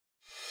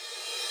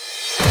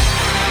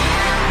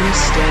Please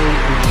stay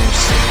in your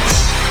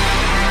seats.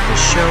 The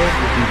show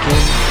will begin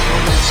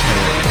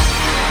momentarily.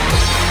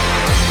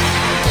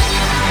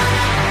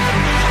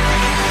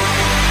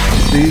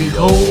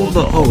 Behold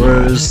the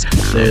horrors,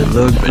 they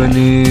lurk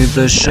beneath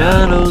the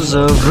shadows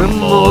of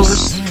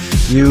remorse.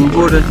 You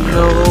wouldn't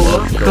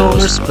know, of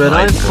course, but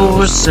I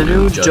force a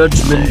new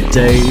judgment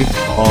day.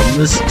 On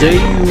this day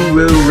you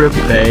will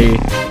repay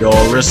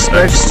your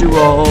respects to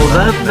all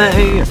that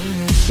may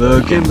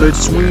lurk in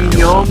between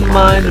your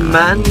mind and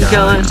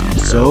mankind.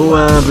 So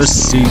have a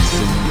seat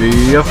and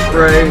be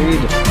afraid.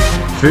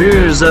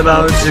 Fear's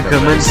about to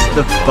commence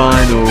the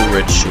final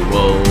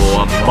ritual.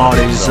 Our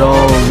body's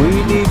all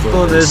we need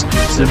for this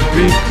to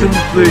be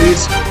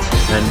complete.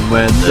 And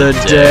when the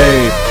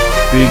day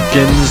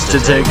begins to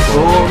take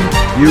form,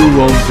 you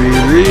won't be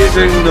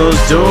leaving those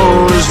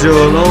doors.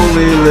 You'll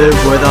only live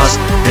with us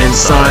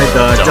inside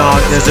the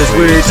darkness as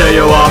we tear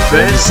you up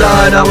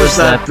inside. I was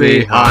left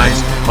behind.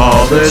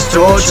 All this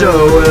torture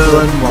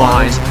will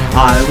unwind.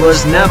 I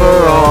was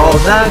never all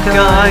that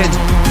kind.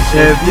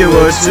 If you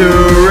were to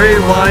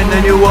rewind,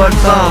 then you would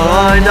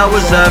find I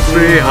was left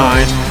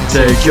behind.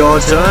 Take your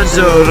turn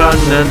to run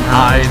and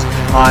hide.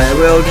 I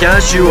will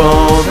catch you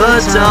all the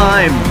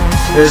time.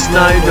 This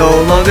night no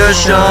longer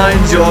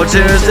shines. Your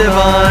tears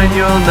divine,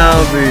 you'll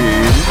now be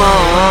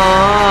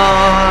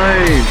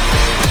mine.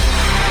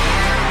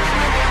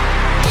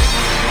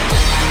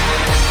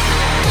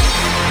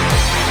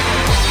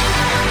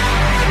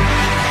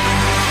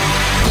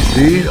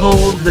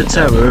 Behold the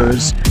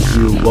terrors.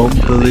 You won't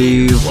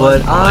believe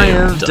what I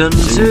have done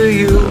to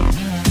you.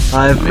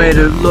 I've made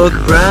it look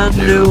brand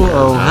new,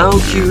 oh how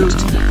cute.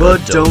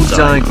 But don't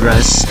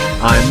digress,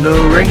 I'm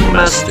the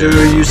ringmaster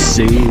you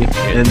see.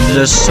 In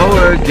this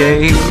horror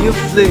game you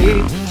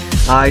flee.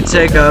 I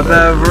take up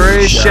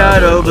every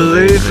shadow,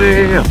 believe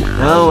me.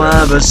 Now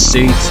have a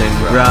seat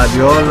and grab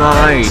your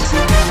light.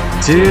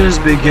 Tears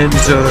begin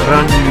to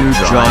run you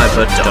dry,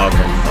 but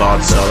darkened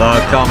thoughts are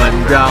the common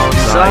grounds.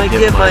 I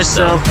give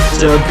myself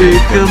to be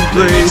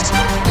complete.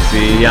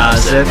 Be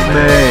as it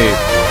may,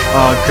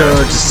 our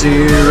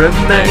courtesy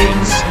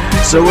remains.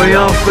 So we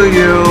offer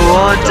you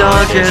our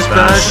darkest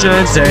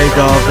passion. Take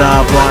off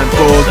that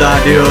blindfold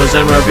that heals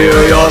and review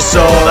your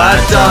soul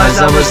that dies.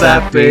 I was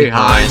left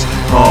behind.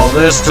 All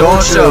this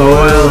torture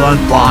will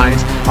unwind.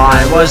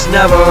 I was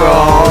never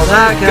all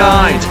that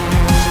kind.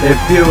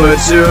 If you were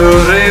to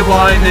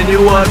rewind, then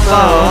you would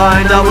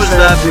find I was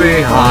left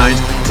behind.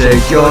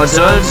 Take your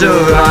turn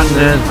to run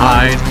and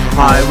hide.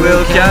 I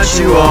will catch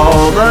you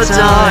all the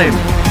time.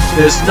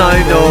 This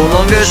night no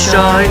longer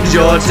shines.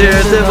 Your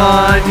tears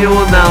divine, you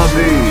will now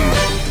be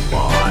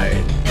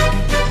mine.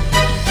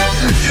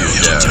 You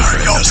dare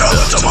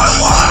yourself to my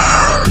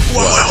lair.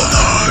 Well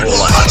then,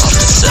 let's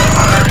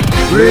decide.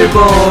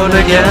 Reborn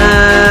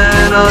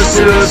again, our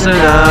suits are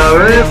now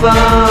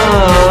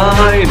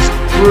refined.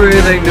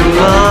 Breathing new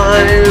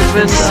life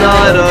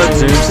inside our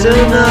tombs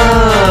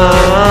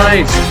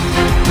tonight.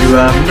 You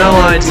have no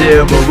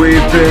idea what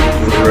we've been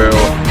through,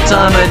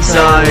 time and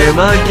time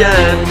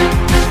again.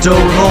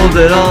 Don't hold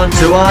it on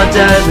to our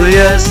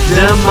deadliest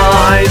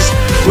demise.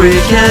 We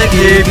can't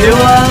keep you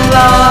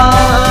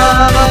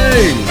alive.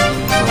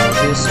 All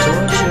this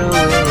torture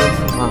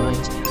will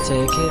unwind.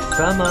 Take it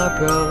from our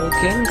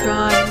broken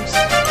crimes.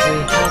 We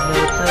have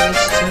no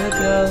place to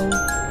go,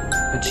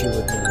 but you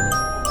would know.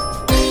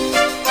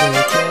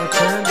 Take your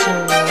turn to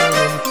run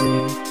and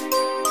flee,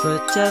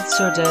 but death's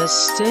your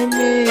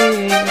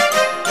destiny.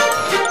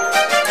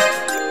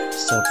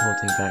 Stop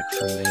holding back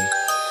from me.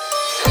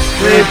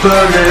 We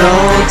burn it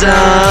all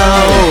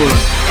down.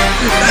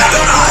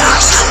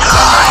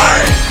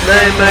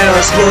 They made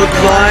us look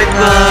like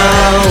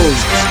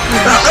clowns.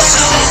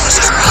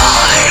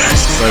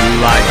 But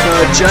like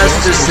the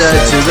jester said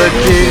to the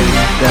king,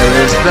 there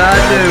is bad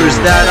news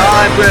that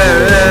I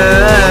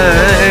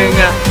bring.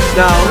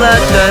 Now let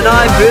the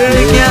night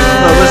begin.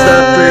 I was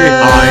left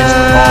behind.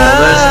 All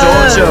this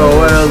torture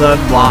will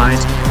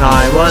unwind.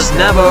 I was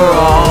never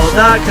all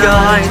that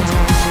kind.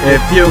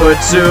 If you were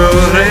to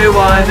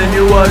rewind, then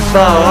you would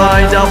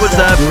find I was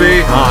left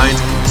behind.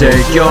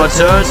 Take your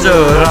turn to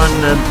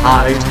run and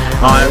hide.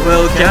 I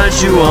will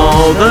catch you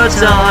all the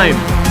time.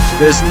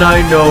 This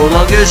night no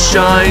longer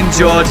shines.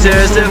 Your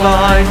tears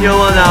divine, you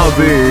will now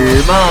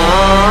be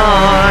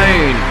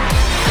mine.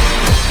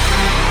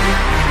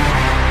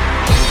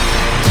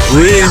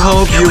 We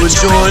hope you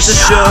enjoyed the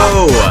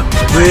show.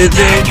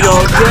 Within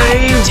your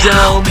game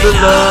down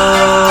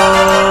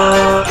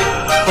below.